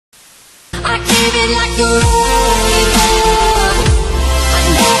screaming like the rainbow. I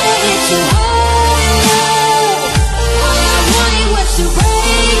never hit you hard. All I wanted was to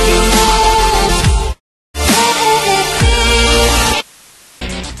break your heart.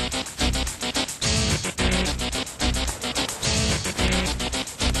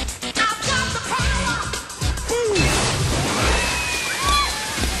 I've got the power.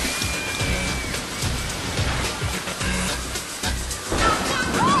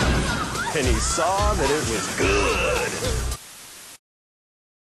 And he saw that it was good.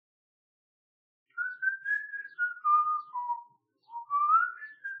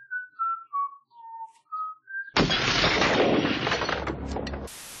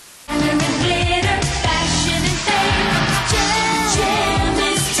 Glitter, fashion and fame. Jam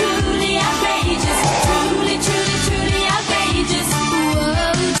is truly outrageous. Truly, truly, truly outrageous.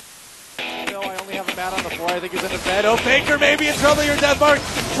 Whoa. No, I only have a man on the floor. I think he's in his bed. Oh, Baker may be in trouble here. Deathmark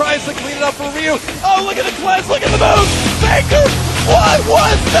tries to clean it up for Ryu. Oh, look at the cleanse. Look at the move. Baker, what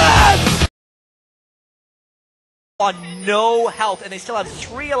was that? On no health, and they still have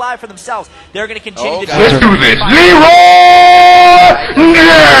 3 alive for themselves. They're going to continue to Let's do this. Leroy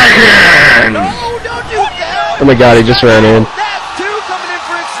Dragon! No, don't do that! Oh my god, he just ran in.